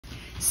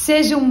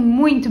Sejam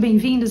muito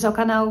bem-vindos ao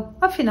canal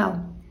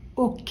Afinal,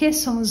 o que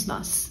somos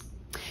nós?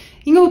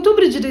 Em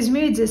outubro de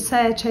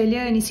 2017, a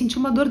Eliane sentiu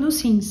uma dor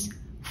nos rins,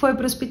 foi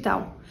para o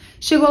hospital.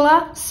 Chegou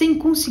lá sem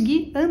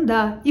conseguir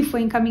andar e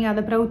foi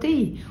encaminhada para a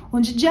UTI,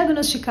 onde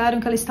diagnosticaram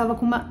que ela estava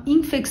com uma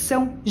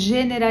infecção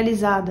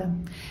generalizada.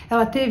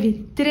 Ela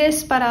teve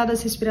 3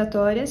 paradas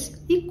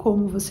respiratórias e,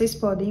 como vocês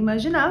podem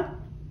imaginar,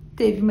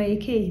 teve uma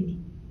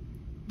EQM.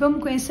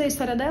 Vamos conhecer a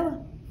história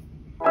dela?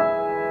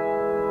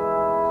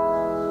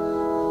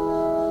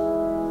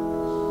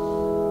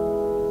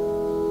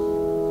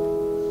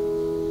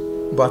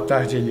 Boa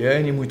tarde,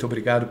 Eliane. Muito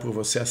obrigado por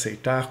você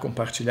aceitar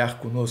compartilhar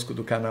conosco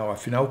do canal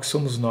Afinal, que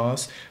somos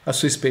nós, a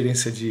sua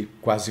experiência de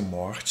quase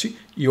morte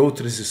e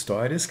outras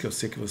histórias que eu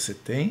sei que você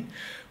tem.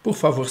 Por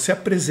favor, se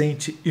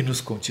apresente e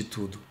nos conte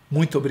tudo.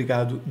 Muito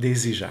obrigado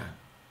desde já.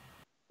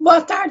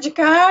 Boa tarde,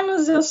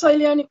 Carlos. Eu sou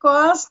Eliane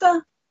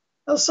Costa,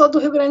 eu sou do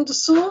Rio Grande do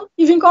Sul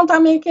e vim contar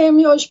minha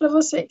EQM hoje para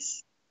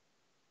vocês.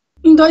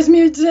 Em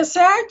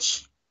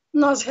 2017,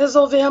 nós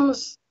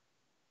resolvemos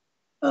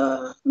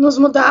nos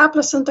mudar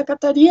para Santa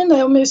Catarina,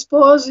 eu, meu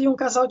esposo e um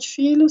casal de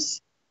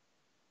filhos,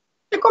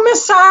 e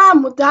começar a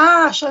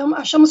mudar.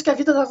 Achamos que a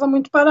vida estava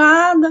muito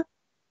parada,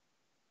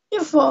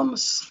 e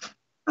fomos.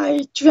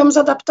 Aí tivemos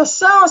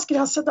adaptação, as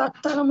crianças se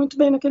adaptaram muito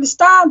bem naquele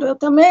estado, eu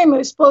também, meu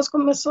esposo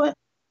começou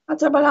a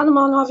trabalhar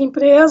numa nova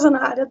empresa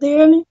na área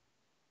dele,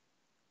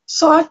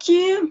 só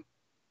que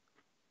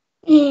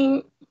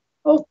em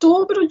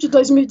outubro de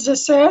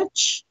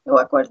 2017, eu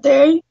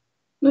acordei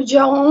no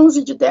dia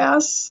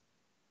 11/10,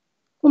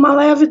 uma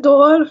leve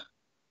dor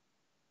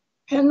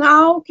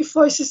renal que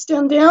foi se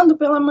estendendo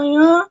pela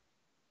manhã,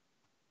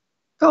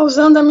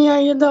 causando a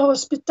minha ida ao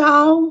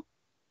hospital.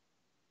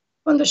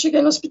 Quando eu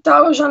cheguei no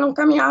hospital, eu já não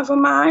caminhava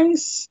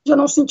mais, já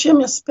não sentia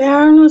minhas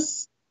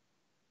pernas.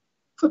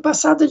 Fui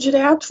passada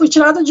direto, fui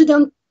tirada de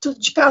dentro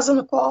de casa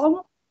no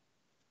colo,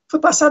 fui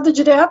passada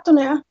direto,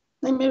 né,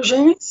 na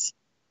emergência.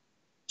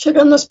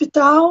 Chegando no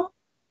hospital,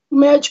 o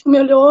médico me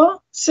olhou,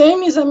 sem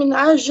me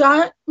examinar,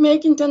 já meio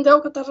que entendeu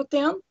o que eu estava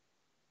tendo.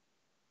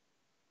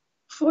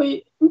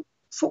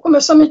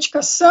 Começou a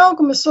medicação,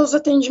 começou os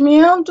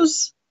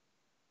atendimentos,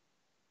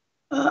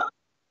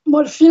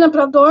 morfina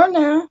para dor,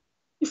 né?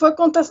 E foi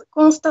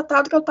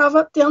constatado que eu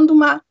estava tendo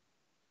uma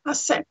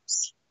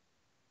sepse,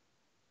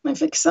 uma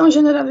infecção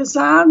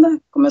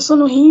generalizada, começou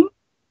no rim.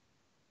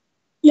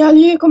 E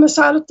ali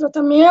começaram o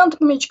tratamento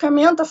com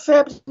medicamento, a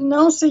febre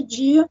não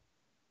cedia,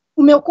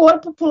 o meu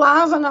corpo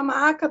pulava na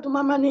maca de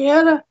uma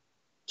maneira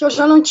que eu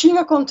já não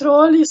tinha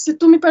controle. Se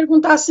tu me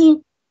perguntar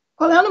assim,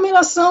 qual é a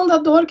numeração da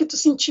dor que tu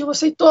sentiu? Eu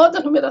sei toda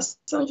a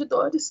numeração de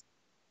dores,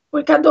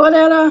 porque a dor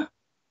era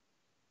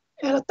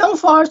tão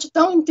forte,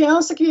 tão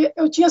intensa, que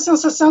eu tinha a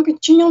sensação que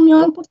tinham me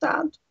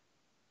amputado.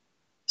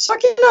 Só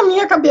que na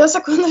minha cabeça,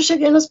 quando eu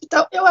cheguei no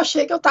hospital, eu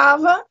achei que eu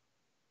estava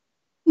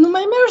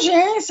numa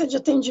emergência de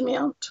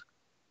atendimento.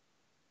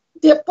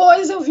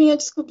 Depois eu vim a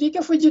descobrir que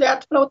eu fui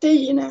direto para a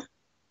UTI, né?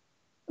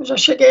 Eu já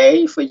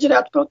cheguei e fui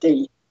direto para a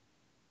UTI.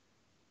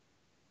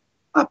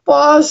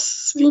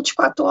 Após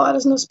 24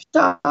 horas no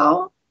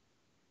hospital,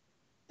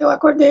 eu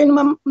acordei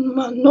numa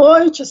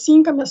noite,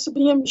 assim, com a minha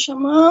sobrinha me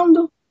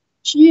chamando,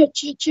 tia,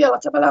 ela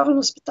trabalhava no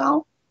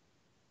hospital.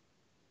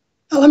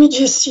 Ela me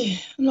disse,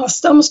 nós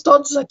estamos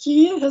todos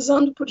aqui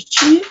rezando por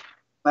ti,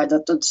 vai dar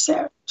tudo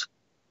certo.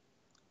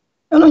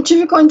 Eu não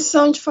tive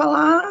condição de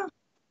falar,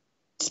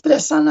 de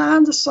expressar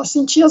nada, só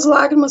senti as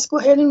lágrimas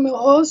correrem no meu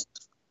rosto.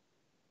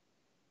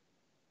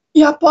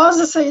 E após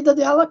a saída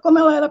dela, como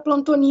ela era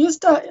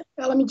plantonista,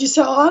 ela me disse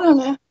a hora,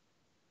 né?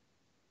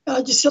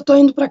 Ela disse, eu estou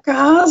indo para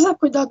casa,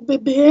 cuidar do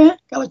bebê,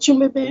 que ela tinha um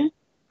bebê.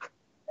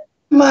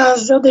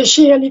 Mas eu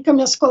deixei ali com as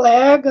minhas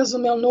colegas, o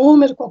meu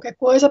número, qualquer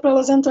coisa, para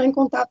elas entrarem em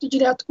contato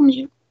direto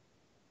comigo.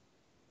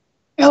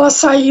 Ela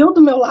saiu do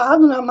meu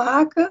lado, na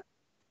maca,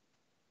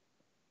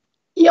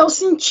 e eu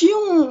senti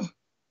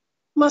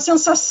uma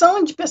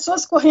sensação de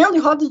pessoas correndo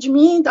em roda de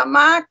mim, da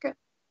maca,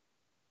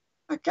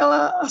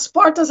 as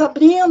portas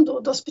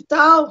abrindo do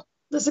hospital,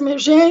 das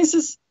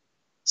emergências,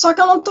 só que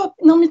eu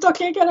não me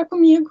toquei que era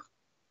comigo.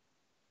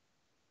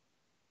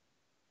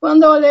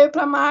 Quando eu olhei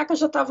para a maca,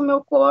 já estava o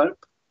meu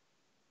corpo,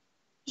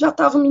 já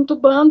estava me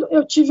entubando,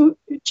 eu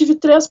tive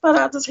 3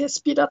 paradas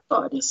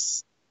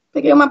respiratórias.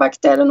 Peguei uma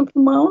bactéria no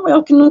pulmão,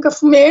 eu que nunca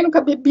fumei,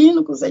 nunca bebi,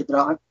 nunca usei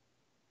droga.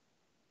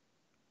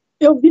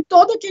 Eu vi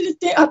todo aquele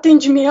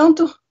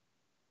atendimento,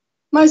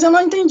 mas eu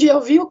não entendi, eu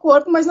vi o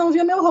corpo, mas não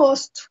vi o meu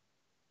rosto.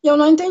 E eu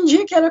não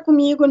entendi que era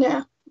comigo,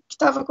 né, o que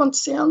estava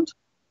acontecendo.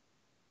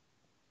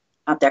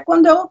 Até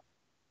quando eu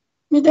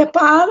me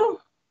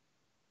deparo,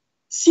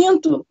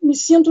 me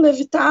sinto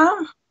levitar,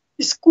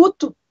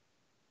 escuto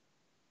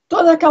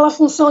toda aquela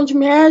função de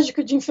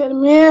médica, de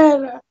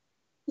enfermeira,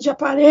 de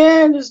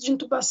aparelhos, de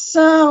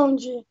intubação,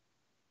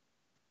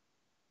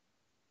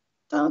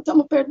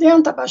 estamos perdendo,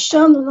 está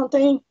baixando, não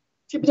tem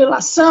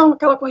fibrilação,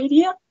 aquela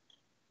correria.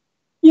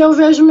 E eu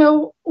vejo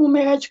o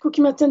médico que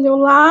me atendeu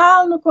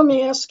lá no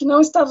começo, que não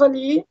estava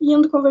ali,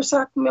 indo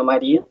conversar com meu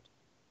marido.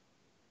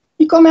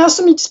 E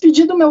começo a me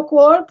despedir do meu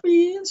corpo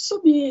e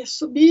subi.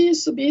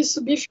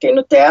 Fiquei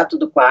no teto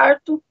do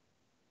quarto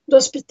do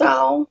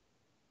hospital.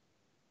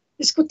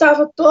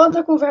 Escutava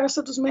toda a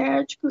conversa dos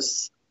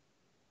médicos,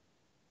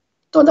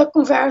 toda a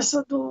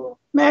conversa do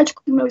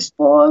médico do meu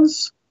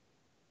esposo.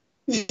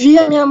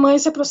 Via minha mãe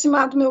se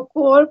aproximar do meu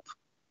corpo,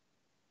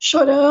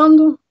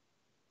 chorando.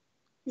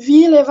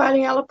 Vi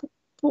levarem ela para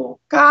o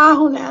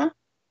carro, né?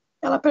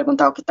 Ela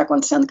perguntar o que está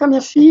acontecendo com a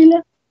minha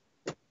filha.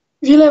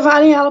 Vi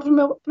levarem ela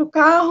para o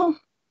carro.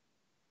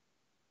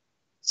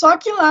 Só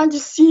que lá de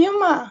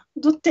cima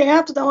do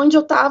teto, da onde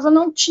eu estava,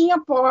 não tinha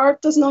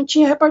portas, não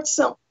tinha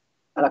repartição.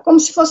 Era como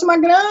se fosse uma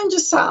grande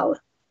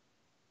sala.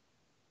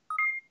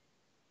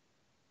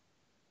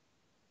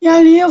 E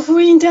ali eu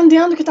fui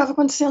entendendo o que estava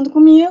acontecendo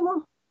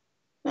comigo,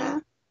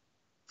 né?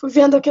 Fui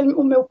vendo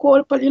o meu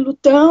corpo ali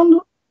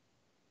lutando.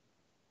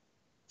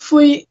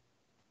 Fui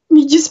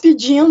me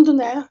despedindo,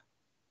 né?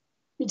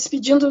 Me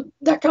despedindo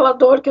daquela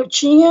dor que eu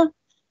tinha,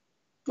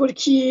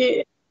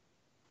 porque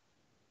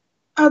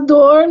a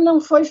dor não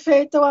foi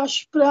feita, eu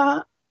acho,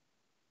 para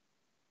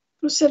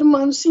o ser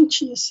humano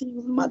sentir, assim,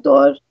 uma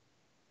dor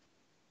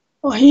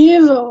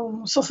horrível,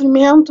 um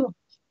sofrimento.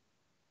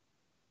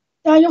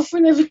 E aí eu fui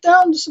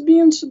levitando,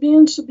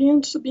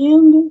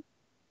 subindo.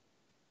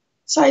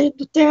 Saí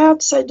do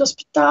teto, saí do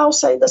hospital,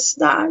 saí da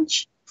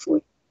cidade,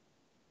 fui.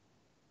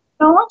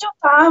 Então, onde eu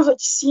estava,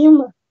 de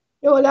cima,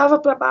 eu olhava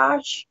para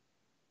baixo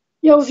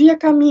e eu via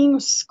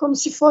caminhos, como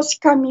se fossem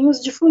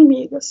caminhos de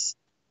formigas.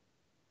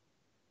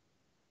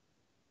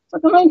 Só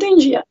que eu não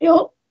entendia.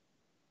 Eu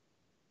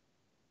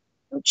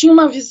tinha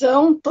uma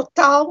visão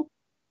total,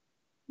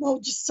 uma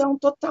audição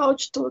total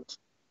de tudo.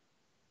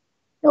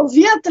 Eu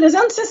via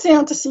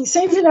 360, assim,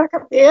 sem virar a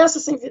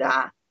cabeça, sem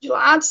virar de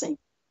lado, sem...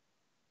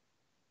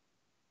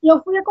 E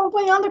eu fui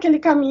acompanhando aquele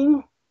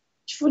caminho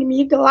de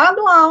formiga, lá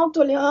do alto,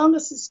 olhando,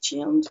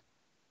 assistindo.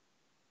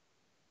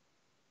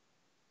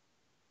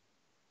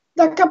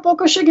 Daqui a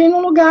pouco eu cheguei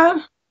num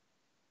lugar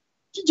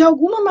que, de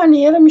alguma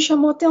maneira, me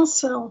chamou a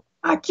atenção.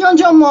 Aqui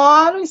onde eu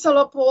moro, em São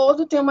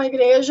Leopoldo, tem uma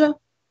igreja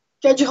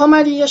que é de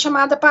Romaria,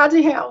 chamada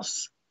Padre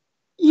Reus.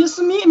 E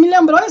isso me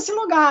lembrou esse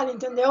lugar,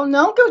 entendeu?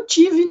 Não que eu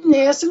tive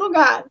nesse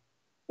lugar.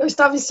 Eu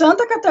estava em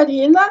Santa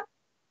Catarina,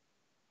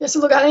 esse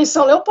lugar é em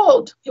São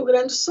Leopoldo, Rio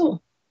Grande do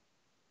Sul.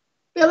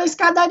 Pela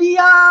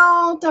escadaria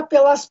alta,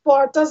 pelas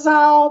portas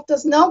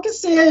altas, não que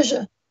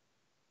seja.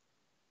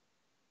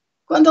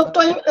 Quando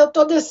eu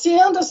tô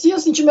descendo, assim, eu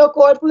senti meu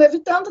corpo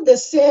levitando,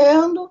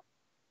 descendo.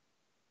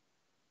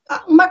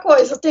 Uma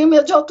coisa, eu tenho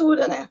medo de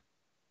altura, né?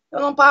 Eu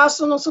não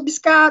passo, não subo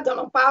escada, eu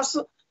não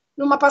passo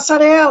numa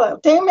passarela, eu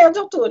tenho medo de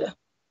altura.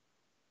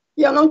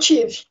 E eu não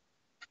tive.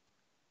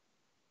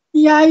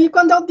 E aí,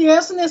 quando eu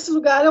desço nesse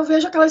lugar, eu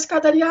vejo aquela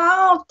escadaria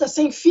alta,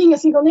 sem fim,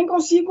 assim, que eu nem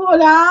consigo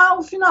olhar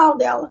o final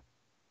dela.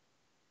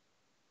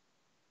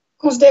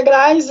 Com os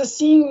degraus,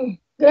 assim,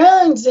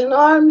 grandes,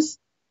 enormes.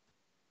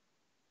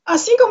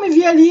 Assim que eu me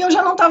vi ali, eu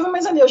já não estava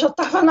mais ali, eu já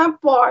estava na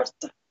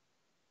porta.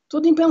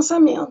 Tudo em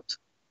pensamento.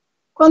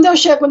 Quando eu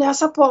chego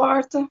nessa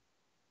porta,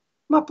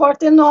 uma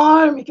porta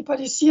enorme, que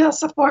parecia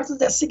essa porta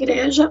dessa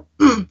igreja,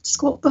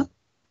 desculpa,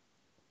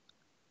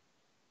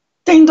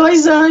 tem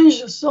 2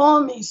 anjos,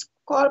 homens,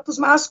 corpos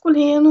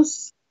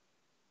masculinos,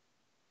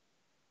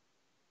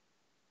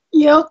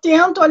 e eu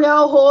tento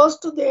olhar o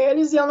rosto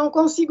deles e eu não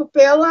consigo,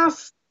 pela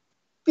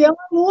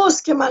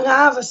luz que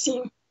emanava,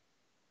 assim.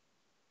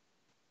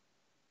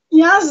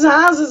 E as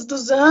asas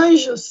dos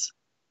anjos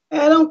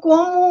eram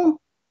como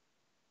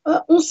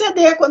um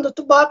CD, quando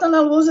tu bota na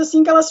luz,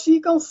 assim, que elas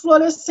ficam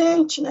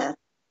fluorescentes, né?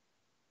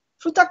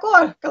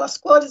 Fruta-cor, aquelas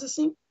cores,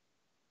 assim.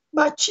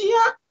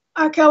 Batia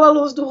aquela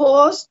luz do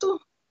rosto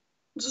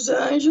dos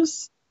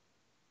anjos,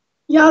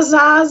 e as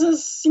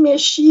asas se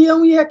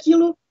mexiam, e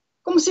aquilo,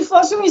 como se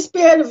fosse um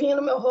espelho, vinha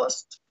no meu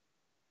rosto.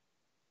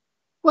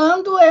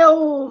 Quando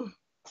eu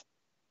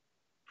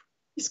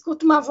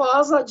escuto uma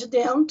voz lá de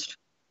dentro,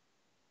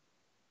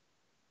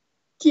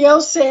 que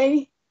eu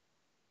sei,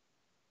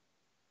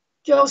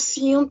 que eu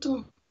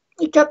sinto,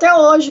 e que até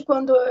hoje,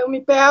 quando eu me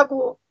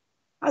pego,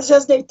 às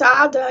vezes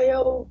deitada,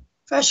 eu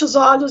fecho os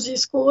olhos e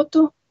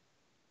escuto,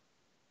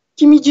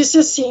 que me disse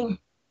assim: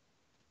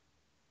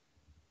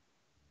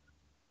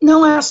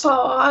 não é a sua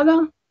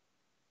hora,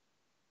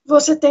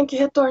 você tem que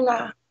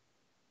retornar.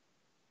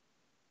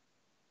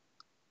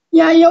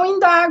 E aí eu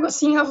indago,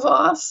 assim, a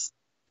voz,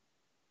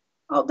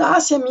 a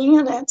audácia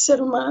minha, né, de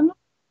ser humano.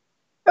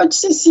 Eu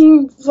disse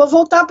assim: vou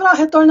voltar para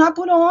retornar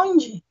por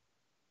onde?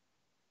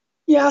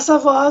 E essa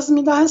voz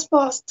me dá a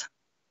resposta: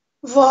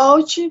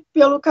 volte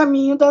pelo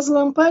caminho das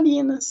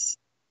lamparinas.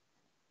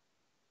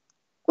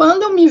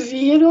 Quando eu me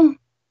viro,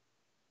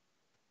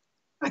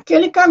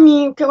 aquele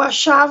caminho que eu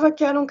achava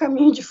que era um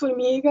caminho de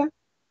formiga,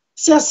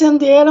 se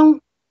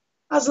acenderam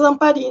as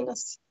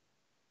lamparinas.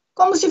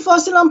 Como se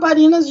fossem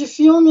lamparinas de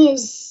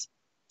filmes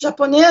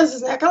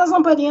japoneses, né? Aquelas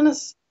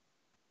lamparinas.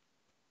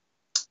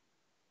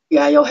 E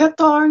aí eu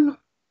retorno.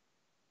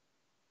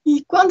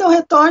 E quando eu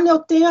retorno, eu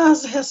tenho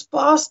as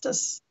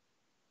respostas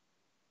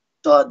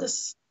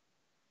todas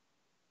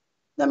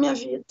da minha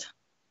vida.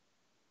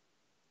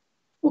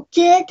 o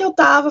que eu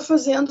estava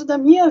fazendo da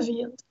minha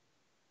vida.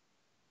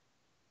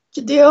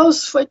 Que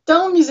Deus foi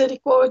tão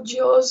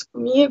misericordioso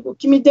comigo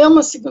que me deu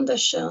uma segunda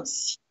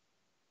chance.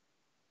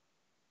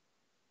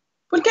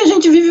 Porque a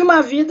gente vive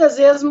uma vida, às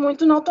vezes,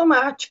 muito no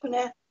automático,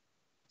 né?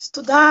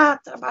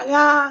 Estudar,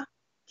 trabalhar,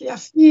 criar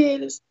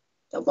filhos,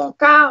 ter um bom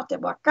carro, ter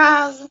boa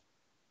casa.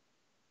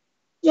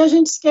 E a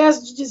gente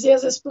esquece de dizer,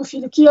 às vezes, para um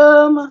filho que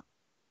ama,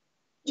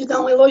 de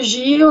dar um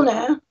elogio,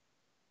 né?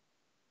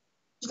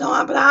 De dar um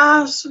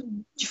abraço,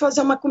 de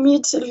fazer uma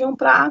comida, servir um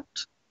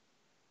prato.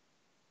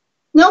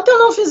 Não que eu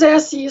não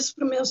fizesse isso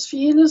para os meus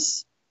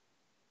filhos,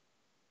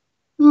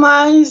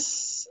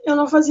 mas eu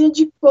não fazia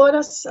de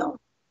coração.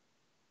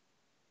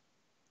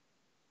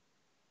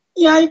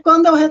 E aí,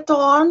 quando eu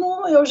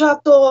retorno, eu já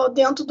estou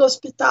dentro do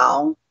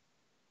hospital,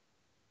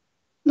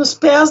 nos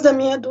pés da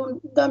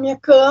minha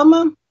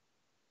cama.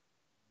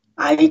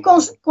 Aí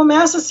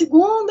começa a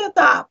segunda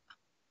etapa.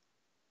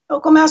 Eu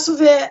começo a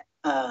ver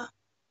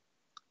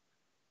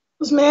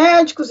os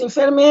médicos,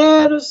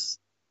 enfermeiros,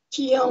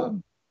 que iam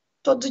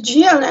todo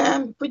dia,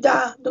 né,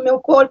 cuidar do meu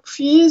corpo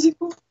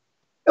físico.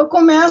 Eu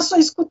começo a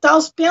escutar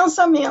os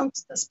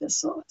pensamentos das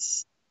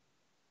pessoas.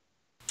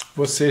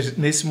 Você,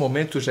 nesse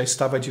momento, já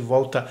estava de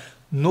volta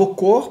no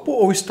corpo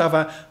ou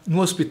estava no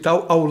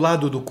hospital ao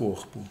lado do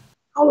corpo?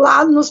 Ao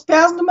lado, nos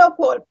pés do meu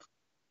corpo.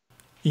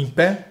 Em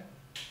pé?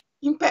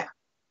 Em pé.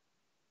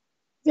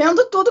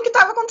 Vendo tudo o que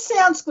estava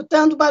acontecendo,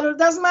 escutando o barulho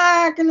das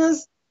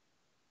máquinas.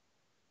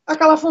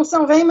 Aquela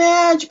função, vem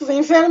médico, vem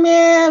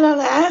enfermeira,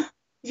 né?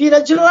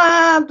 Vira de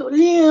lado,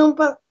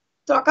 limpa,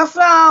 troca a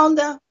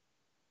fralda.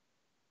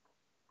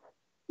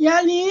 E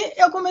ali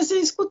eu comecei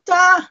a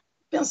escutar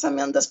o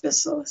pensamento das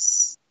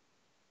pessoas.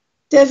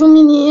 Teve um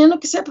menino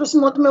que se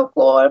aproximou do meu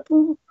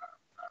corpo,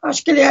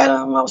 acho que ele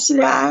era um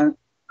auxiliar,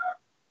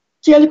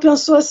 que ele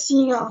pensou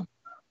assim, ó,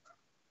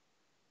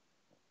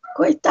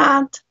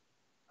 coitada,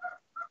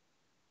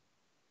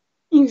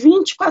 em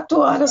 24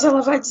 horas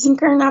ela vai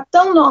desencarnar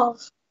tão nova.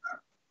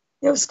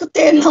 Eu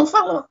escutei, ele não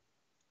falou.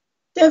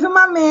 Teve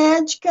uma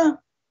médica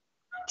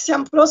que se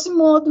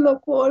aproximou do meu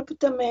corpo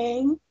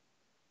também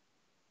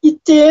e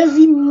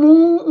teve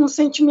um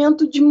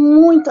sentimento de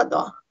muita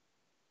dó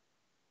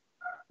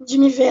de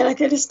me ver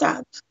naquele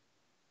estado.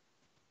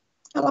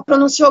 Ela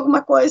pronunciou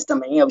alguma coisa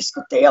também, eu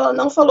escutei, ela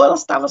não falou, ela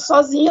estava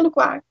sozinha no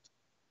quarto.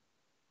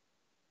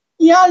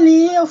 E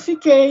ali eu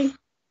fiquei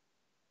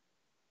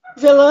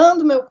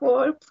velando meu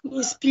corpo em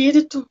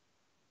espírito,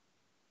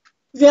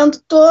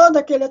 vendo todo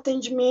aquele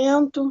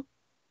atendimento,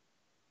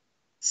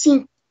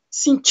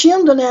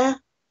 sentindo, né,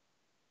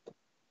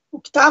 o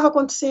que estava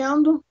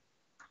acontecendo.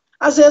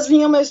 Às vezes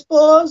vinha meu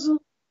esposo,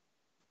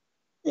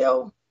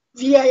 eu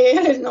via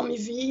ele, ele não me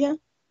via.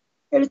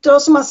 Ele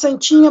trouxe uma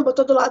santinha,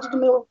 botou do lado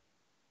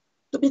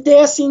do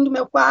bidê, assim, do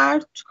meu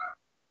quarto.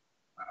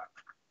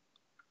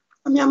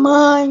 A minha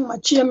mãe, uma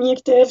tia minha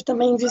que teve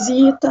também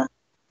visita,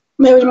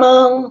 meu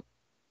irmão.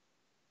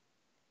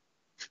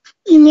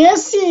 E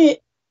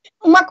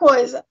uma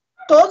coisa,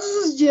 todos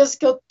os dias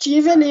que eu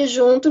tive ali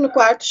junto no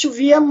quarto,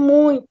 chovia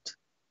muito.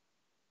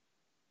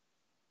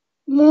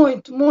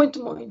 Muito,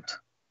 muito, muito.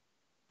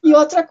 E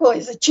outra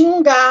coisa, tinha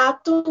um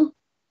gato,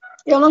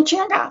 eu não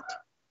tinha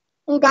gato.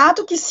 Um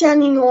gato que se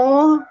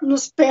aninhou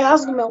nos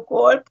pés do meu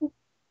corpo,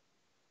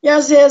 e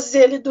às vezes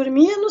ele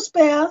dormia nos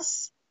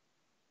pés,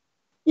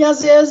 e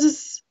às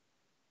vezes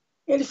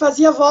ele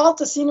fazia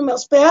volta assim nos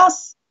meus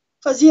pés,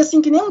 fazia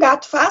assim que nem um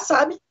gato faz,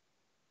 sabe?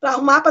 Para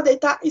arrumar para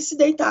deitar, e se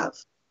deitava.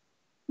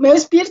 O meu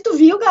espírito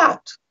via o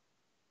gato.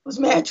 Os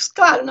médicos,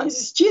 claro, não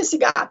existia esse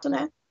gato,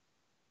 né?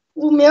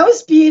 O meu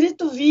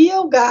espírito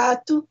via o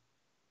gato,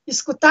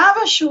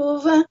 escutava a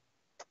chuva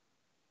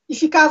e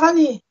ficava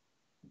ali.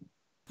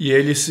 E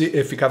ele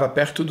ficava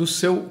perto do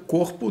seu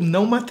corpo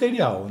não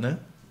material, né?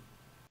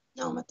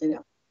 Não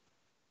material.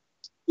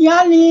 E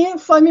ali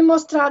foi me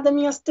mostrada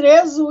minhas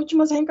 3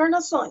 últimas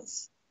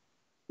reencarnações.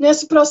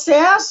 Nesse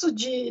processo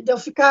de eu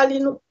ficar ali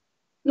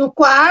no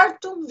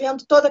quarto,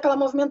 vendo toda aquela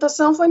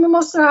movimentação, foi me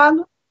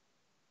mostrado,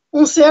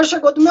 um ser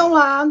chegou do meu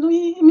lado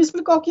e me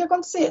explicou o que ia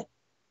acontecer.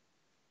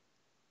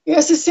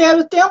 Esse ser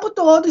o tempo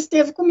todo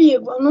esteve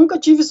comigo, eu nunca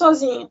tive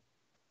sozinha.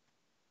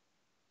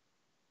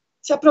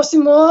 Se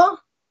aproximou,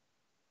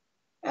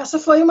 essa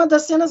foi uma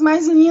das cenas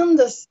mais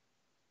lindas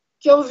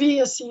que eu vi,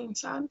 assim,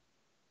 sabe?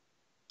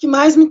 Que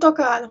mais me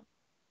tocaram.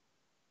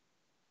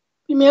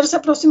 Primeiro se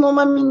aproximou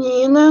uma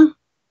menina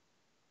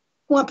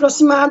com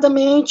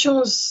aproximadamente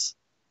uns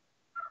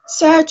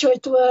 7,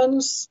 8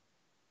 anos.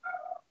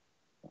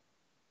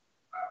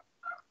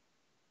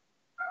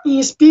 Em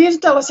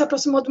espírito, ela se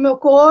aproximou do meu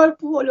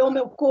corpo, olhou o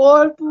meu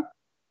corpo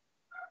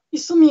e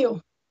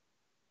sumiu.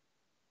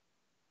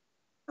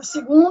 A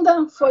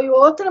segunda foi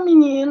outra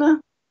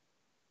menina.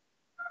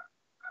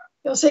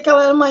 Eu sei que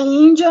ela era uma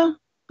índia,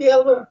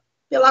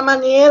 pela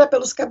maneira,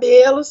 pelos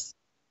cabelos.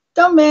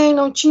 Também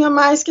não tinha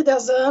mais que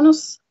 10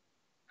 anos.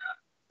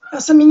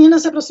 Essa menina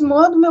se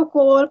aproximou do meu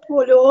corpo,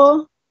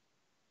 olhou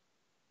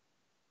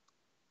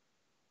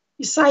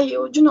e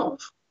saiu de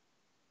novo.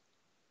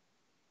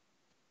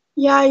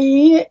 E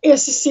aí,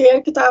 esse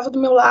ser que estava do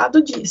meu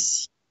lado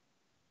disse: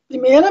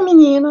 primeira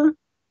menina,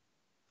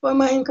 foi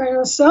uma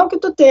reencarnação que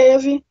tu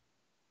teve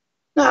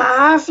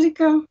na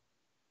África,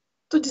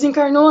 tu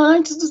desencarnou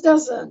antes dos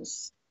 10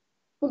 anos.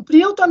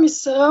 Cumpriu tua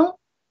missão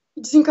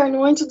e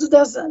desencarnou antes dos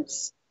 10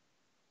 anos.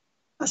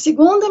 A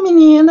segunda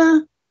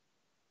menina,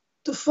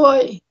 tu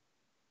foi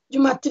de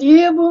uma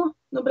tribo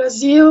no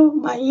Brasil,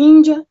 uma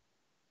Índia,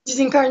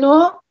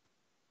 desencarnou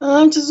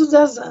antes dos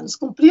 10 anos.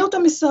 Cumpriu tua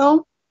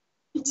missão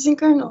e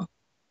desencarnou.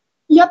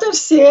 E a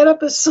terceira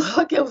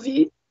pessoa que eu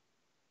vi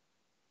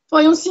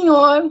foi um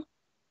senhor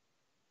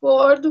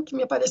gordo que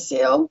me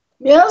apareceu,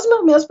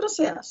 mesmo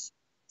processo.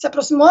 Se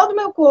aproximou do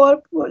meu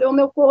corpo, olhou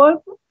meu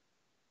corpo,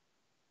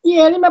 e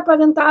ele me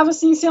aparentava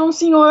assim ser um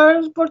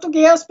senhor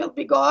português, pelo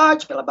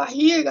bigode, pela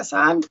barriga,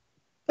 sabe?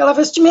 Pela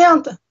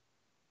vestimenta.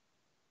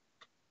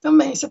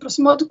 Também se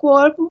aproximou do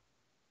corpo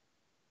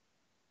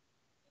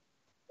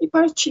e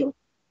partiu.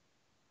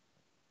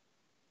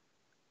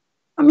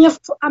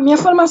 A minha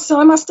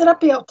formação é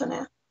massoterapeuta,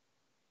 né?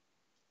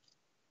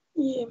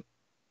 E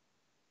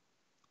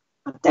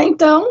até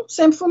então,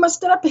 sempre fui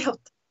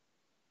massoterapeuta.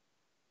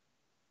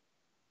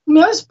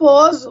 Meu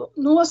esposo,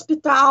 no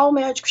hospital, o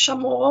médico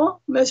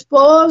chamou, meu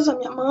esposo, a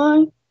minha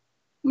mãe,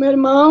 o meu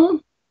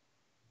irmão,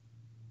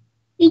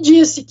 e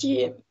disse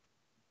que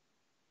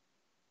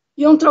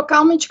iam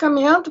trocar o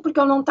medicamento, porque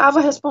eu não estava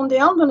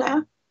respondendo,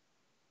 né?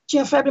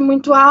 Tinha febre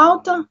muito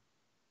alta,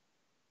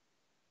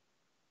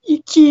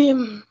 e que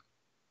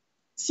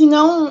se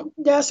não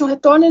desse um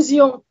retorno, eles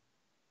iam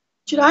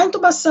tirar a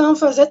intubação,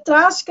 fazer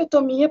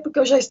traqueotomia, porque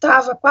eu já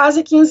estava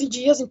quase 15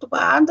 dias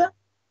entubada,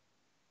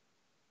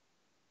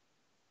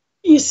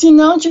 e se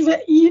não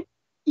tiver,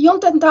 iam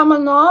tentar uma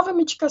nova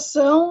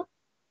medicação,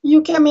 e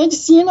o que a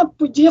medicina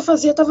podia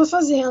fazer, estava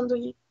fazendo.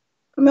 E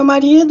o meu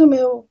marido,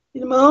 meu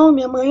irmão,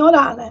 minha mãe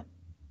orar, né?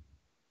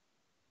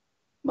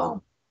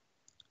 Bom,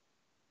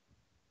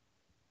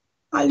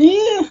 ali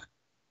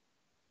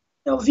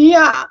eu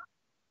via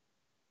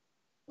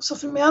o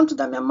sofrimento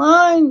da minha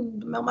mãe,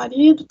 do meu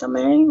marido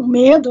também, o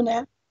medo,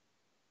 né?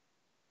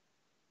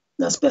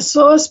 Das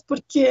pessoas,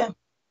 porque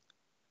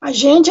a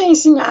gente é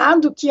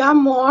ensinado que a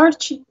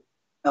morte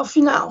é o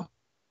final.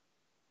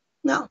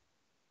 Não.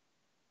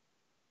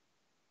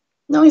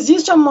 Não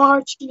existe a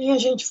morte que nem a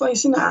gente foi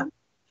ensinado.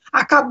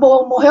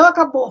 Acabou, morreu,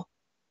 acabou.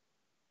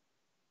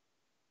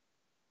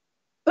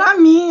 Para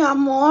mim, a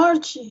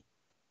morte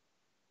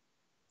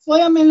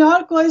foi a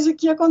melhor coisa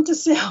que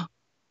aconteceu.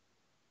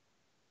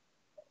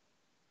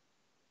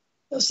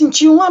 Eu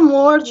senti um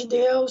amor de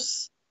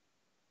Deus.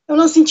 Eu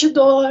não senti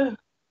dor.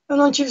 Eu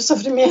não tive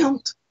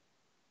sofrimento.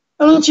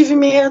 Eu não tive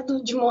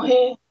medo de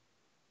morrer.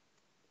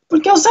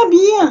 Porque eu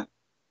sabia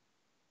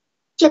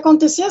que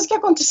acontecesse o que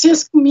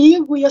acontecesse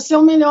comigo, ia ser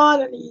o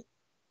melhor ali.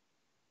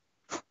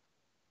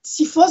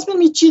 Se fosse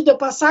permitido eu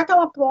passar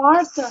aquela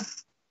porta,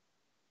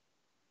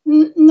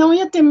 não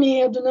ia ter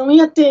medo, não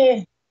ia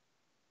ter,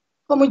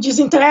 como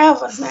dizem,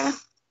 trevas, né?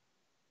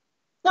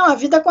 Não, a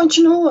vida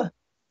continua.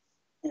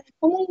 É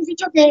como um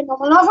videogame,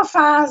 uma nova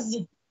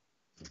fase.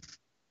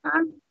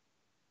 Sabe?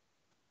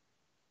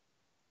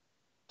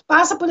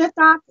 Passa por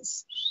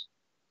etapas.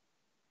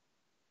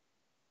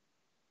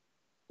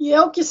 E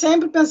eu que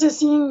sempre pensei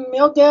assim,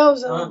 meu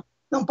Deus, eu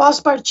não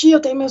posso partir, eu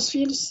tenho meus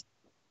filhos,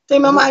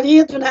 tenho meu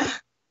marido, né?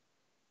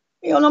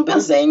 Eu não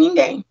pensei em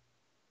ninguém.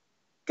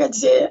 Quer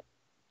dizer,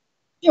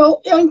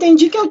 eu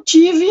entendi que eu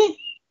tive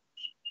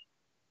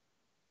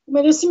o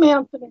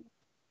merecimento, né?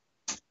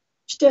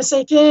 De ter essa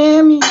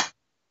EQM,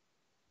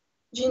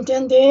 de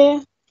entender,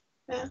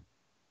 né?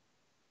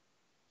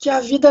 Que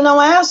a vida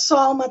não é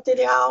só o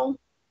material.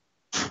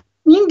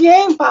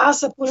 Ninguém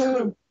passa por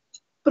um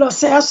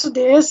processo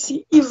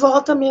desse e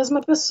volta a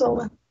mesma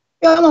pessoa.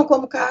 Eu não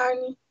como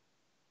carne,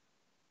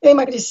 eu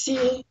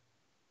emagreci,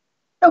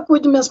 eu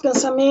cuido dos meus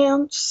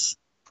pensamentos,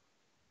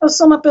 eu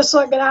sou uma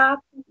pessoa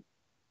grata,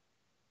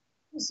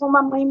 eu sou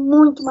uma mãe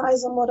muito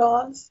mais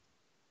amorosa,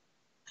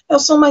 eu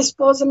sou uma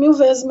esposa 1000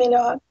 vezes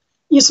melhor.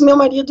 Isso meu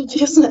marido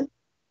diz, né?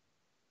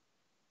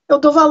 Eu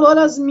dou valor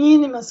às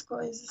mínimas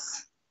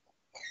coisas.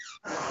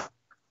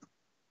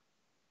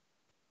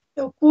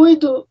 Eu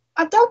cuido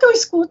até o que eu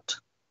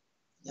escuto.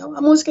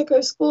 A música que eu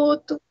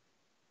escuto,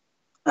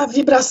 a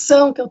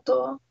vibração que eu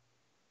tô.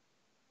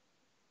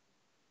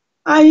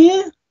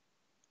 Aí,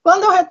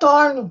 quando eu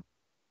retorno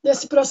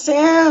desse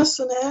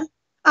processo, né?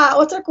 Ah,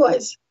 outra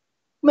coisa.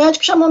 O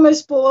médico chamou meu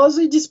esposo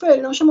e disse para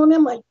ele, não chamou minha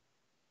mãe.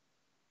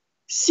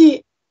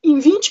 Se em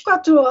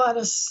 24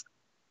 horas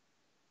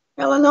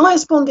ela não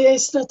responder a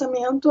esse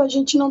tratamento, a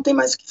gente não tem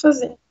mais o que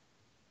fazer.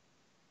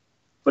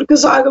 Porque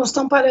os órgãos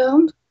estão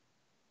parando,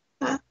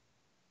 né?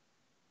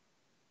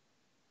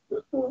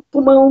 O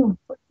pulmão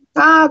foi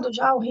cortado,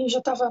 já o rim já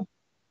estava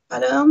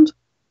parando.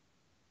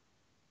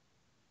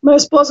 Meu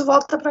esposo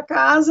volta para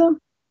casa,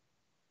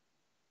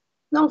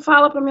 não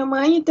fala para minha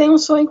mãe e tem um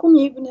sonho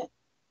comigo, né?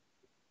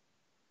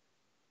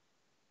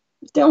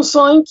 Tem um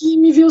sonho que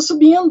me viu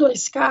subindo a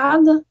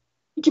escada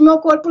e que meu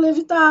corpo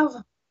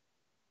levitava.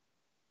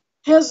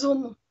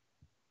 Resumo.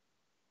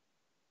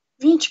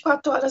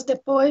 24 horas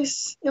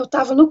depois, eu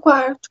estava no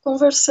quarto,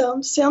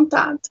 conversando,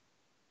 sentada.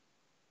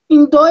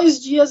 em 2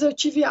 dias eu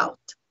tive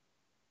alta.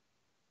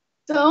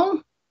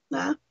 Então,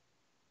 né,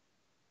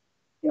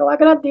 eu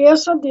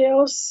agradeço a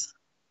Deus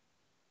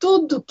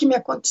tudo que me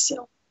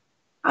aconteceu,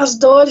 as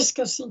dores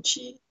que eu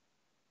senti.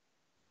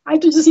 Aí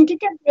tu diz assim, o que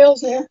é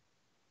Deus, né?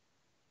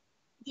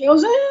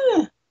 Deus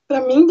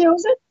para mim,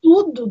 Deus é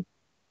tudo.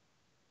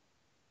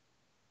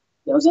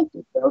 Deus é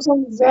tudo. Deus é o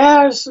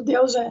universo,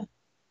 Deus é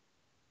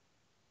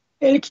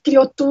Ele que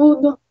criou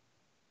tudo.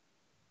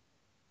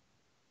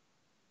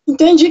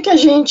 Entendi que a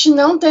gente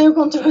não tem o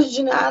controle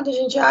de nada, a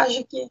gente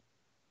acha que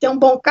tem um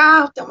bom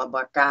carro, tem uma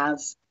boa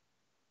casa.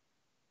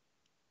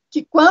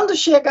 Que quando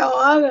chega a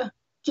hora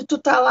que tu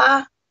tá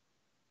lá,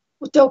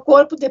 o teu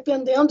corpo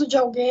dependendo de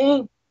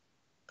alguém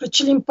para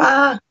te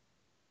limpar,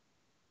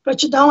 para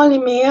te dar um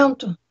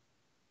alimento,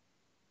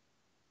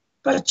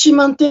 para te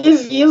manter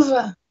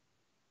viva,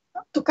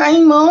 tu cai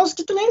em mãos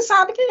que tu nem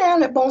sabe quem é,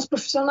 né? Bons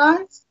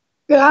profissionais,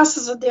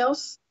 graças a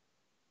Deus.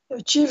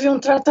 Eu tive um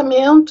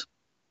tratamento,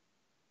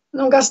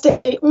 não gastei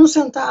 1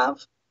 centavo.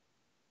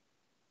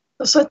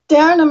 Eu sou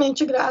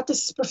eternamente grata a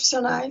esses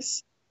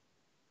profissionais,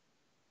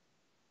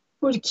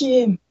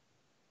 porque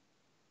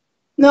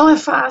não é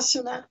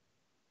fácil, né?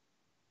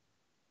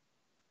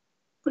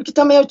 Porque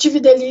também eu tive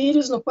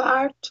delírios no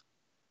quarto,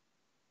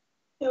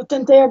 eu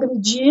tentei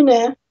agredir,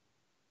 né?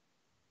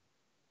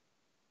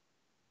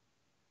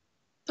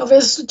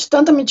 Talvez de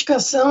tanta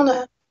medicação,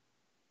 né?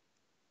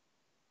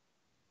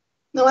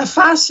 Não é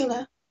fácil,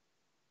 né?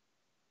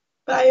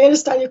 Para ele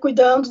estar ali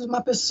cuidando de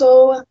uma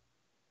pessoa,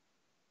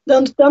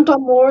 dando tanto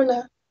amor,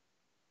 né?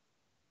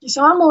 Isso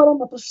é um amor, é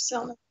uma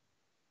profissão, né?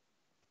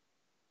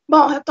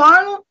 Bom,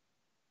 retorno,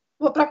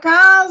 vou para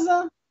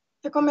casa,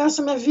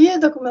 recomeço a minha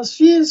vida com meus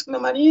filhos, com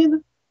meu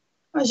marido.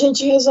 A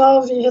gente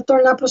resolve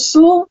retornar para o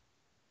sul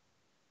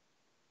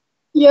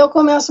e eu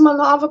começo uma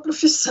nova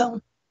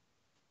profissão.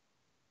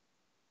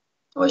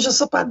 Hoje eu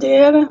sou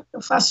padeira,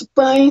 eu faço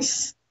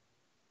pães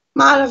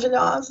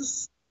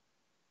maravilhosos.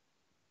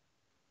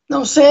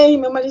 Não sei,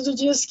 meu marido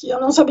diz que eu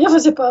não sabia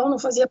fazer pão, não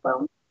fazia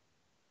pão.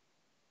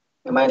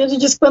 Meu marido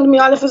diz que quando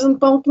me olha fazendo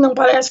pão que não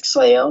parece que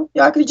sou eu.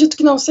 Eu acredito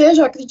que não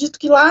seja, eu acredito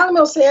que lá no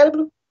meu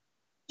cérebro,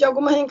 de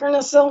alguma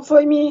reencarnação,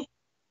 foi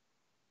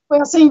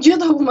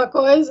acendida alguma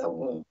coisa,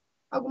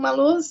 alguma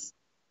luz.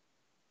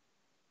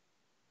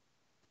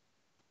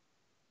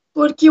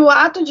 Porque o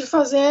ato de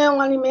fazer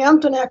um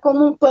alimento, né,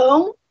 como um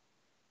pão, o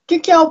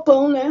que é o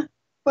pão, né?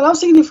 Qual é o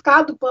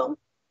significado do pão?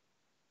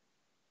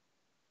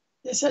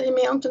 Desse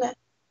alimento, né?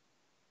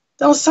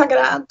 Tão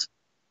sagrado.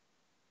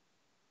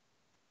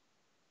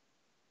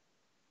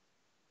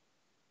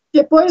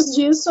 Depois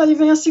disso, aí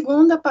vem a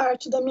segunda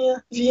parte da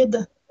minha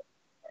vida.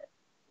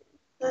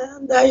 Né?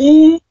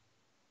 Daí,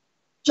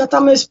 já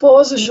está meu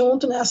esposo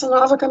junto nessa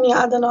nova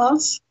caminhada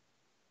nossa.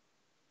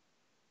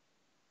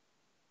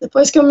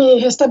 Depois que eu me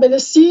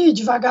restabeleci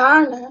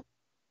devagar, né?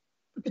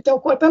 Porque teu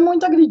corpo é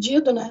muito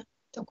agredido, né?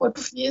 Teu corpo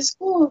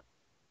físico,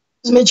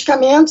 os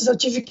medicamentos, eu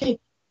tive que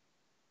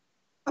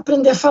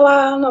aprender a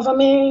falar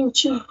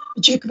novamente,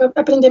 eu tive que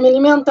aprender a me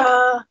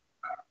alimentar.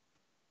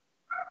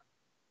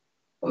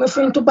 Como eu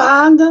fui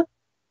entubada,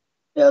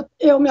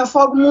 eu me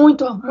afogo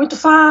muito, muito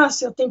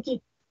fácil, eu tenho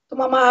que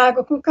tomar uma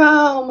água com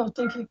calma, eu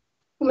tenho que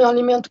comer um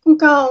alimento com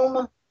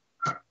calma.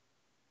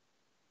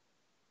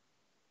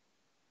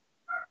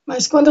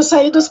 Mas quando eu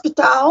saí do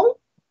hospital,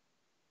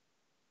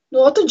 no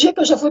outro dia que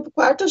eu já fui pro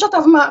quarto, eu já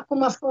estava com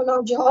uma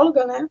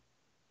fonoaudióloga, né?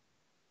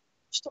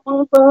 De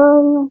tomar um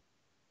banho.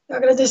 Eu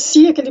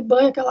agradeci aquele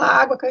banho, aquela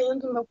água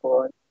caindo no meu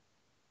corpo.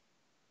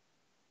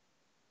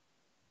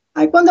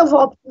 Aí quando eu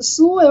volto pro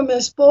sul, eu e meu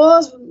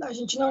esposo, a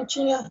gente não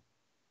tinha...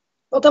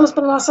 Voltamos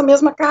para nossa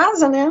mesma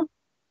casa, né?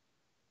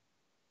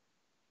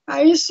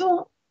 Aí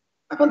isso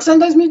aconteceu em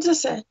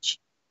 2017.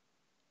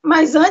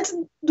 Mas antes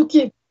do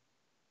que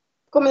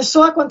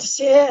começou a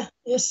acontecer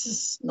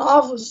esses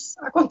novos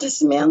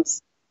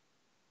acontecimentos,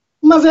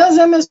 uma vez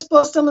eu e meu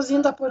esposo estamos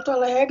indo a Porto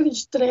Alegre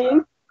de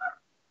trem,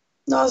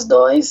 nós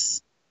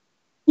dois,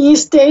 e em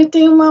Esteio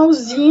tem uma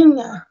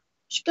usina,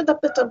 acho que é da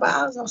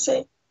Petrobras, não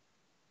sei.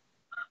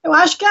 Eu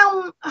acho que é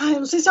eu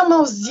não sei se é uma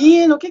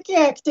usina, o que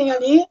é que tem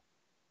ali.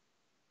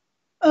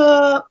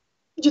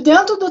 De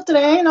dentro do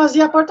trem, nós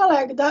ia a Porto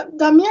Alegre.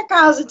 Da minha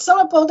casa, de São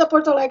Leopoldo a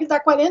Porto Alegre, dá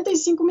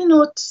 45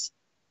 minutos.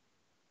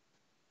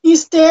 Em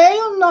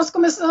Esteio, nós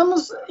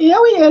começamos,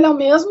 eu e ele ao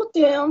mesmo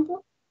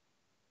tempo,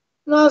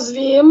 nós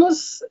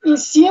vimos em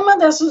cima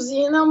dessa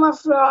usina uma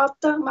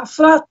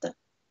frota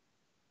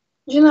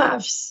de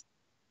naves.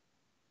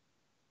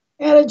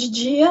 Era de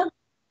dia,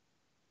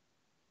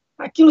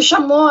 aquilo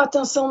chamou a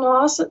atenção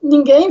nossa,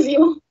 ninguém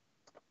viu,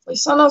 foi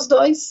só nós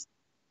dois.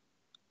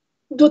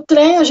 Do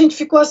trem, a gente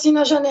ficou assim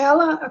na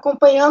janela,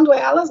 acompanhando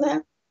elas,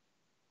 né?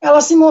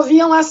 Elas se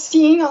moviam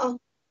assim, ó,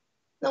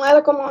 não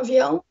era como um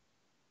avião,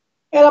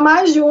 era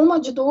mais de uma,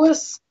 de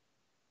duas.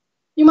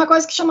 E uma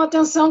coisa que chamou a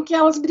atenção, que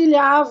elas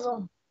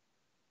brilhavam,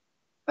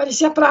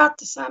 parecia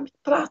prata, sabe?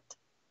 Prata,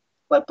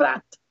 cor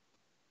prata.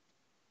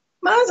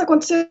 Mas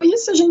aconteceu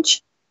isso, a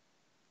gente...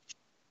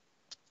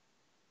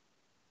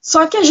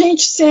 Só que a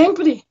gente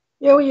sempre,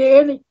 eu e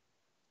ele,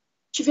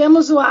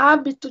 tivemos o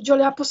hábito de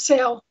olhar para o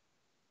céu,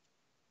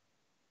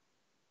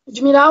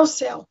 admirar o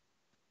céu.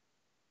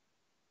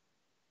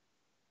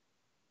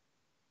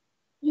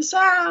 Isso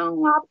é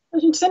um hábito que a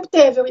gente sempre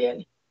teve, eu e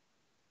ele.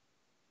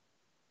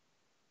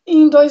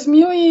 Em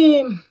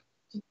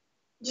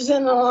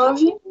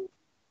 2019,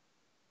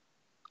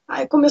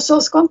 aí começou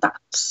os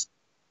contatos.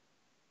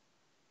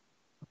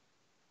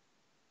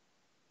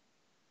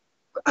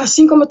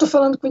 Assim como eu estou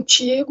falando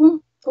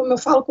contigo, como eu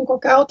falo com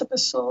qualquer outra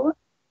pessoa.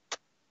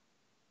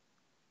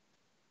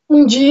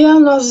 Um dia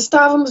nós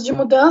estávamos de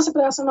mudança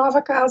para essa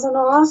nova casa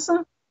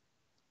nossa,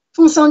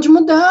 função de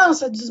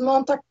mudança,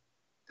 desmonta a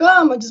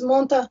cama,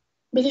 desmonta o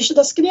beliche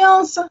das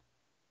crianças.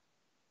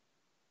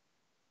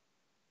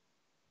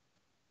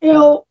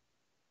 Eu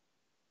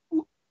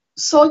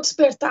sou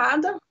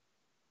despertada,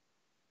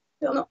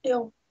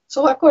 eu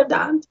sou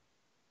acordada,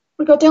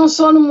 porque eu tenho um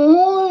sono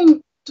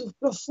muito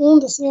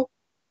profundo, assim, eu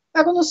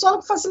pego no sono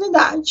com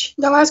facilidade,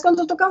 ainda mais quando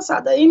eu estou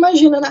cansada. Aí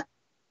imagina, né?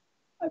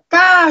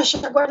 Caixa,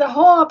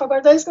 guarda-roupa,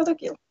 guarda isso, guarda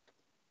aquilo.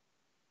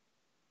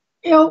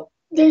 Eu,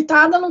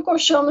 deitada num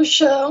colchão no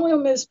chão, eu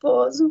e meu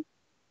esposo,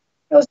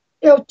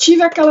 eu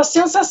tive aquela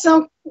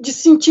sensação de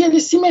sentir ele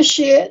se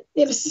mexer,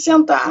 ele se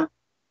sentar.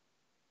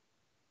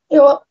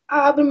 Eu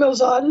abro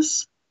meus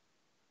olhos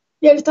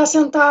e ele está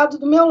sentado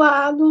do meu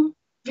lado,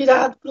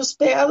 virado para os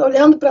pés,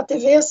 olhando para a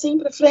TV, assim,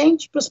 para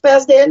frente, para os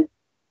pés dele,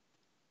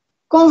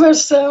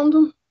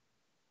 conversando,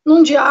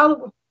 num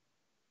diálogo,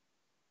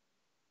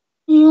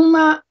 em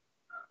uma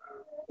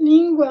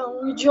língua,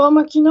 um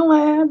idioma que não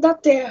é da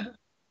Terra.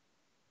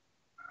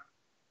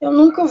 Eu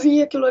nunca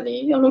ouvi aquilo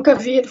ali, eu nunca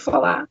vi ele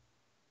falar.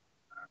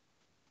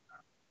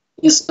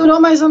 Isso durou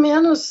mais ou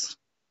menos,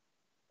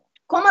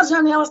 como as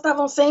janelas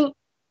estavam sem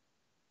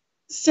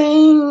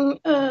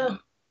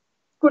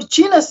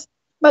cortinas,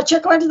 batia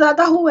a claridade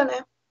da rua,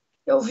 né?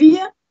 Eu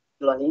via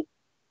aquilo ali,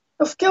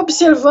 eu fiquei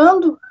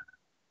observando,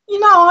 e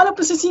na hora eu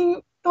pensei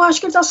assim, eu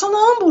acho que ele está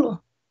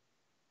sonâmbulo.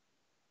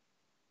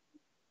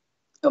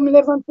 Eu me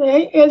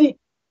levantei,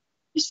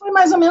 isso foi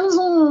mais ou menos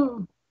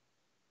 1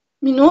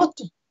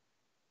 minuto.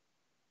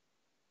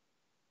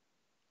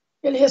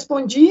 Ele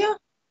respondia,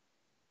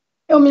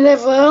 eu me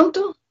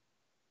levanto,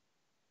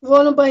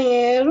 vou no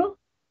banheiro,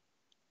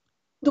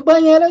 do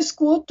banheiro eu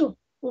escuto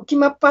o que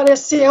me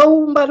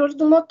apareceu, um barulho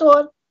do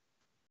motor.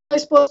 A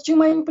esposa tinha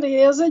uma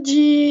empresa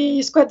de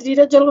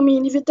esquadrilha de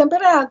alumínio e vidro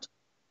temperado.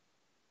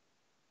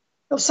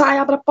 Eu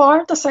saio, abro a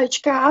porta, saio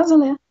de casa,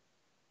 né?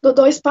 Dou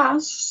 2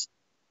 passos.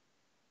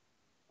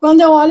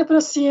 Quando eu olho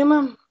para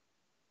cima,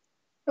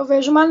 eu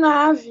vejo uma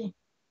nave.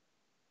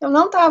 Eu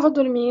não estava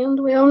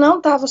dormindo, eu não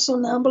estava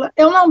sonâmbula,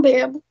 eu não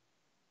bebo.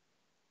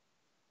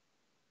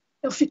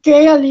 Eu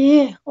fiquei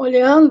ali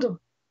olhando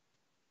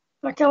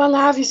para aquela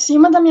nave em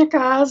cima da minha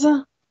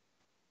casa,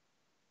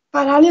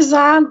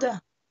 paralisada.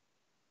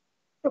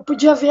 Eu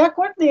podia ver a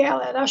cor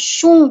dela, era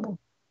chumbo.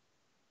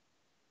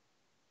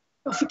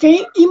 Eu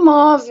fiquei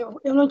imóvel,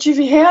 eu não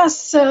tive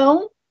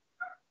reação.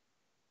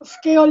 Eu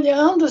fiquei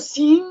olhando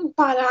assim,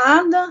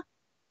 parada.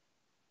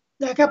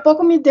 Daqui a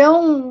pouco me deu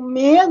um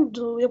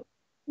medo.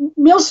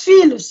 Meus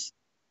filhos.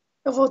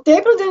 Eu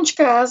voltei para dentro de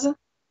casa,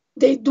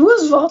 dei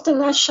 2 voltas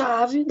na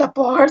chave da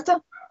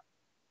porta,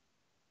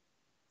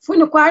 fui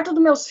no quarto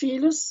dos meus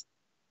filhos,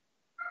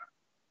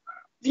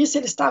 vi se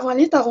eles estavam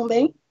ali, estavam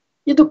bem,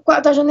 e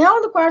da janela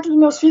do quarto dos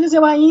meus filhos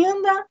eu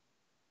ainda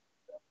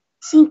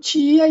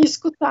sentia e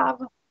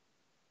escutava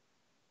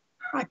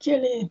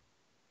aquele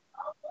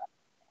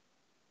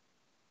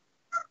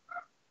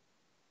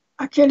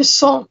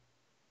som.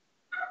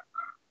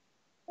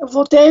 Eu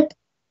voltei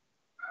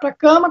para a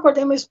cama,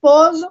 acordei meu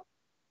esposo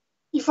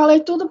e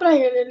falei tudo para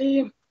ele.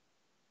 Ele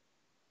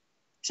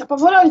se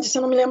apavorou, ele disse,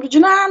 eu não me lembro de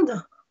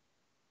nada.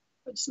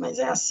 Eu disse, mas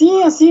é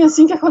assim, assim,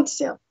 assim que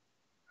aconteceu.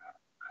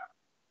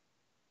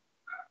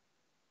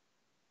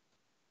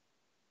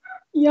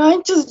 E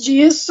antes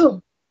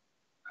disso,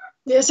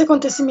 desse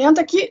acontecimento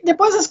aqui,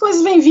 depois as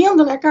coisas vêm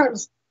vindo, né,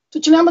 Carlos?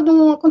 Tu te lembra de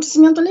um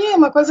acontecimento ali,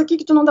 uma coisa aqui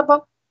que tu não dá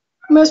pra...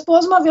 Meu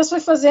esposo uma vez foi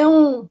fazer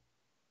um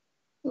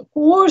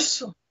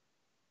curso,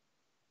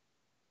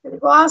 ele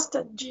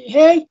gosta de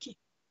reiki,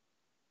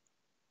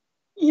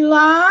 e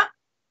lá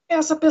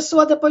essa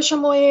pessoa depois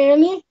chamou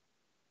ele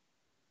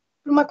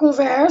para uma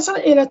conversa,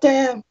 ele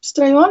até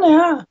estranhou, né?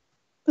 A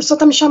pessoa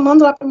tá me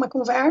chamando lá para uma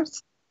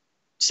conversa.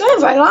 Disse,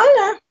 vai lá,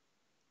 né?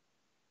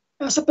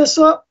 Essa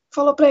pessoa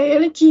falou para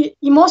ele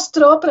e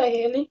mostrou para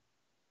ele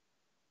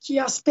que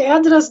as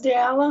pedras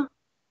dela,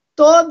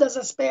 todas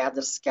as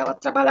pedras, que ela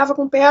trabalhava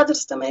com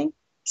pedras também,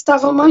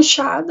 estavam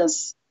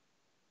manchadas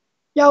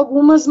e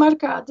algumas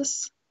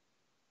marcadas.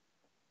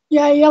 E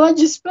aí ela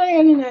disse para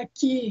ele, né,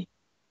 que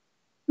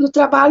no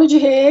trabalho de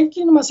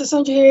reiki, numa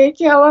sessão de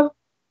reiki, ela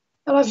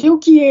viu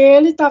que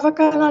ele estava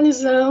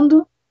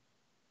canalizando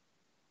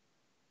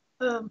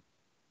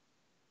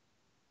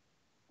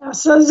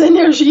essas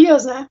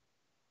energias, né?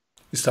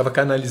 Estava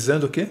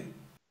canalizando o quê?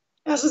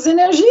 Essas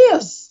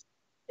energias,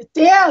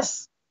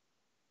 ETs,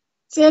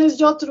 seres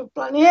de outro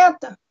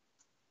planeta.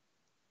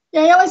 E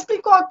aí ela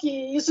explicou que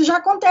isso já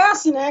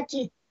acontece, né?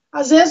 Que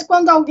às vezes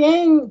quando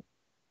alguém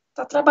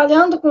está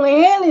trabalhando com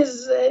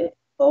eles,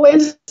 ou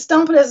eles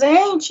estão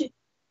presentes,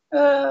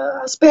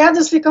 as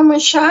pedras ficam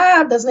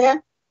manchadas,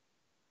 né?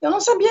 Eu não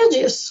sabia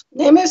disso,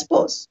 nem meu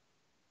esposo.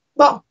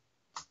 Bom,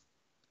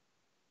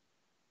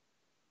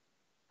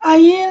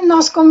 aí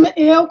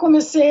eu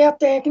comecei a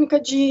técnica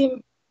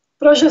de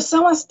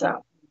projeção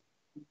astral.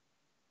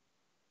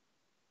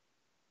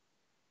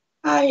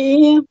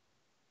 Aí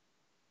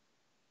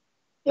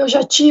eu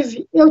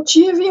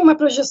tive uma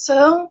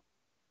projeção,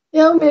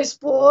 eu e meu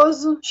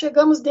esposo,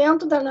 chegamos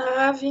dentro da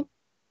nave,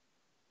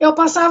 eu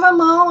passava a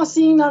mão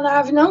assim na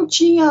nave, não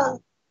tinha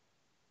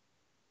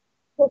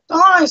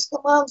botões,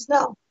 comandos,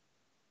 não.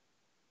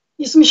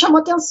 Isso me chamou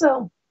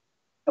atenção.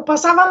 Eu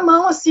passava a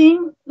mão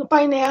assim no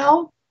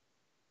painel,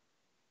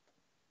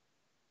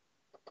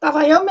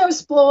 estava eu e meu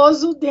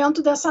esposo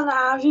dentro dessa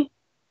nave,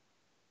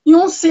 e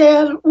um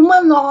ser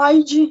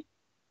humanoide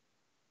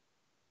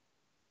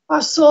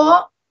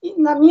passou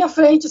na minha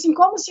frente, assim,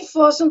 como se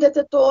fosse um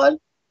detetor.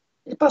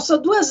 Ele passou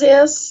 2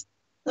 vezes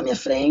na minha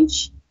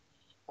frente.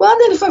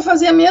 Quando ele foi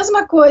fazer a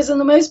mesma coisa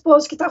no meu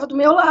esposo, que estava do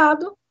meu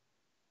lado,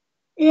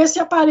 esse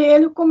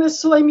aparelho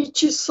começou a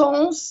emitir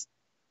sons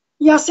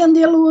e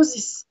acender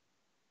luzes.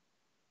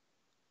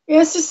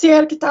 Esse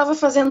ser que estava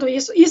fazendo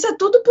isso é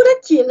tudo por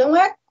aqui, não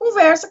é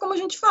conversa como a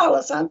gente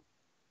fala, sabe?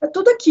 É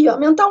tudo aqui, ó,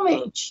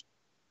 mentalmente.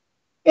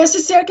 Esse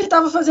ser que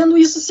estava fazendo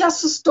isso se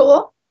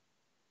assustou,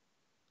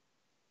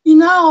 e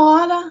na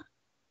hora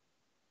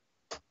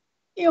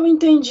eu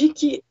entendi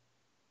que,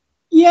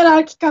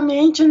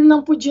 hierarquicamente, ele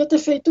não podia ter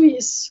feito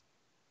isso,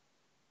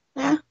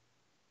 né?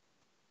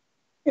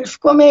 Ele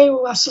ficou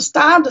meio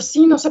assustado,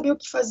 assim, não sabia o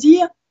que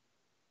fazia,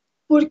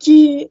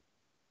 porque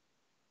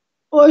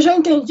hoje eu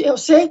entendi, eu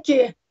sei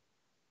que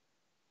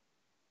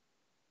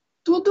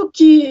tudo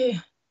que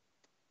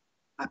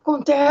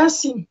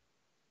acontece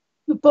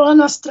no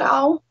plano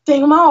astral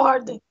tem uma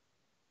ordem,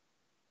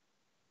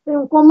 tem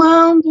um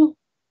comando,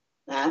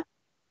 né?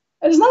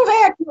 Eles não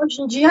vêm aqui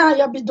hoje em dia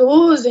e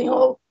abduzem,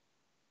 ou...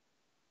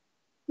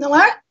 Não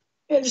é?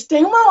 Eles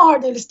têm uma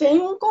ordem, eles têm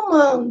um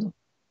comando,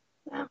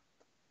 né?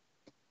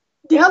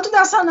 Dentro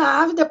dessa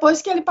nave,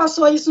 depois que ele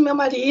passou isso no meu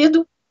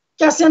marido,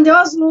 que acendeu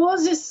as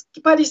luzes, que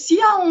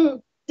parecia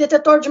um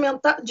detetor de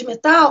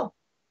metal,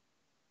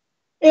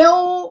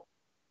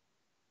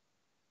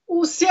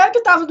 o ser que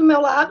estava do meu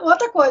lado...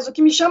 Outra coisa, o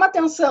que me chama a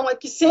atenção é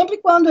que sempre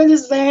quando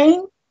eles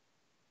vêm,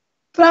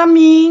 para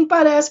mim,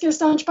 parece que eles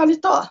estão de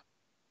paletó.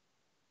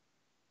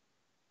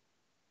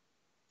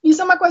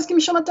 Isso é uma coisa que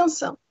me chama a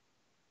atenção.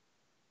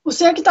 O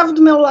ser que estava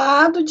do meu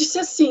lado disse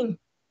assim,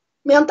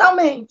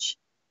 mentalmente: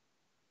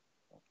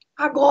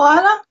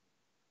 agora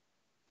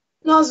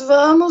nós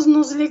vamos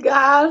nos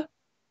ligar,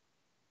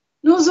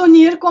 nos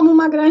unir como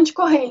uma grande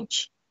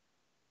corrente.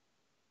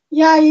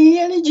 E aí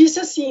ele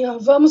disse assim, ó,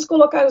 vamos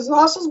colocar os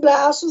nossos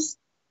braços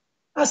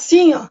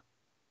assim, ó,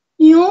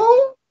 e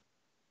um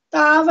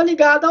estava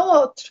ligado ao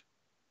outro.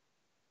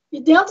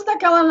 E dentro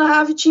daquela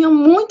nave tinha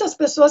muitas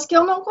pessoas que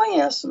eu não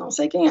conheço, não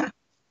sei quem é.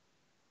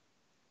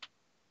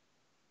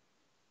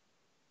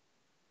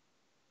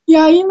 E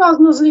aí nós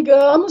nos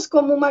ligamos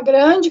como uma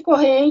grande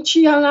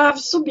corrente e a nave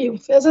subiu,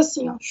 fez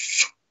assim, ó.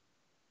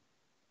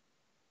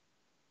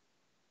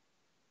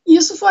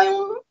 Isso foi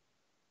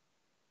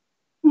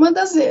uma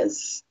das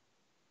vezes.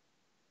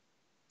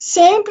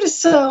 Sempre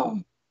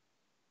são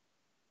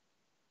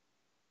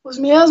os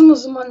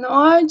mesmos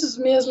humanoides, os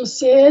mesmos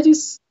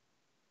seres.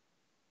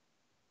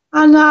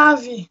 A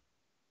nave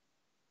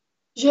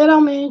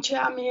geralmente é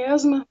a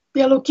mesma,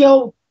 pelo que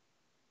eu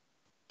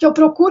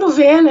procuro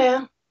ver,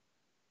 né?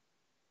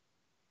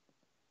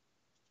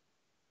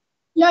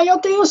 E aí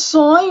eu tenho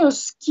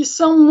sonhos que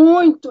são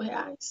muito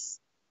reais.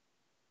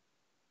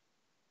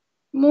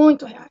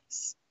 Muito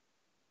reais.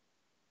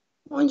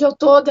 Onde eu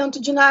estou dentro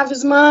de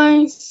naves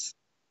mães,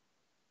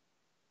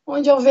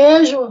 onde eu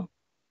vejo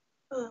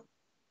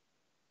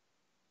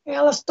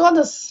elas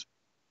todas,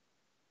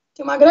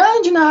 tem uma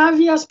grande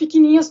nave e as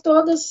pequenininhas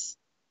todas,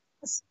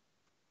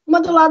 uma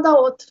do lado da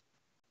outra.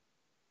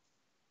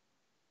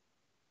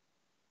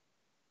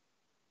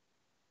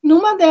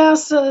 Numa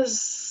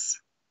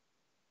dessas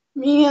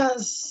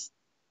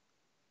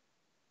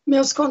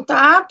meus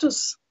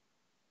contatos,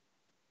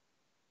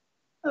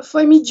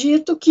 foi-me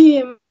dito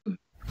que...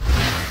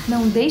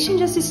 Não deixem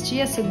de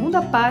assistir a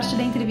segunda parte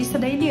da entrevista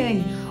da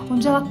Eliane,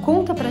 onde ela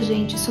conta pra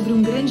gente sobre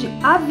um grande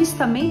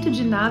avistamento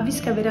de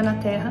naves que haverá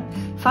na Terra,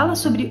 fala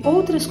sobre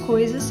outras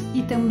coisas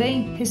e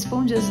também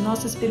responde as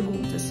nossas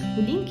perguntas.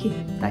 O link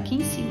tá aqui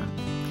em cima.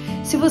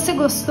 Se você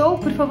gostou,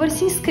 por favor,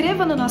 se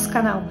inscreva no nosso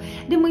canal,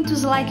 dê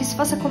muitos likes,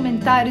 faça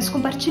comentários,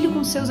 compartilhe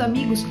com seus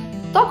amigos,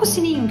 toca o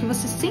sininho que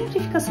você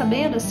sempre fica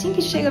sabendo assim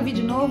que chega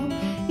vídeo novo.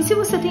 E se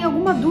você tem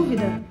alguma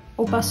dúvida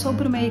ou passou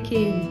por uma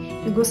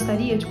EQM e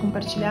gostaria de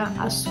compartilhar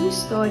a sua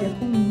história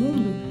com o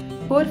mundo,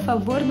 por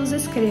favor, nos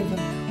escreva.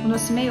 O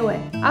nosso e-mail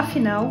é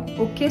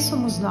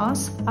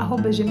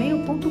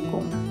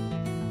afinal.oquesomosnós@gmail.com.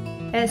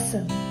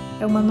 Essa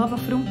é uma nova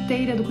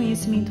fronteira do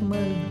conhecimento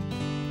humano.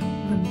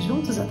 Vamos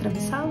juntos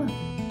atravessá-la?